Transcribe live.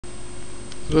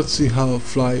Let's see how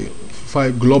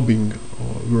file globbing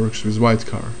works with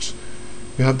wildcards.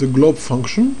 You have the glob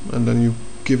function, and then you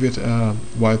give it a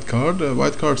wildcard.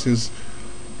 Wildcards is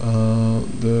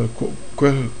the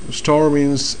star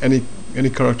means any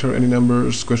character, any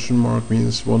numbers. Question mark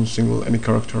means one single any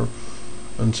character,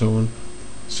 and so on.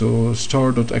 So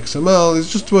star.xml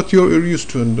is just what you're used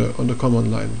to on the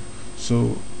command line.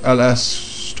 So ls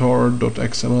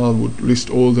star.xml would list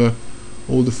all the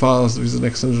files with an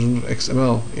extension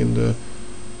 .xml in the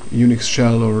Unix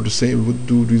shell, or the same would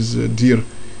do with dir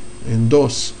in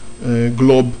DOS.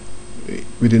 Glob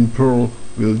within Perl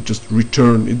will just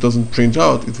return, it doesn't print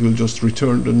out, it will just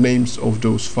return the names of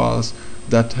those files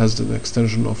that has an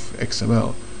extension of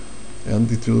XML,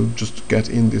 and it will just get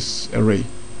in this array.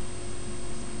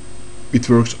 It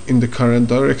works in the current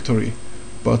directory,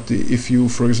 but if you,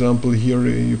 for example, here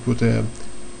you put a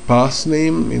path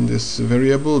name in this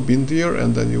variable bindir,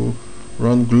 and then you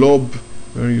run glob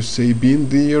where you say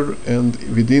bindir, and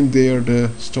within there the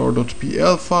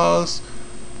star.pl files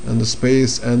and the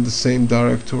space and the same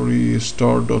directory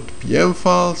star.pm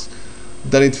files,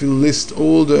 then it will list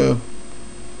all the,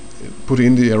 put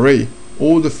in the array,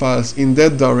 all the files in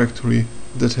that directory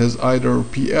that has either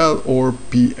pl or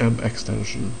pm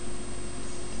extension.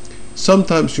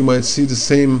 Sometimes you might see the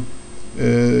same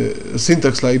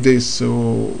syntax like this.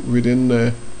 So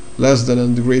within less than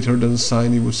and greater than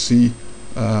sign you would see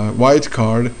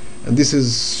wildcard, and this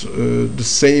is the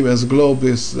same as glob.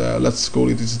 Is let's call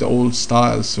it, it's the old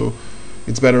style, so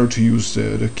it's better to use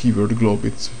the keyword glob.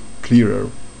 It's clearer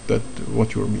that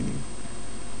what you're meaning.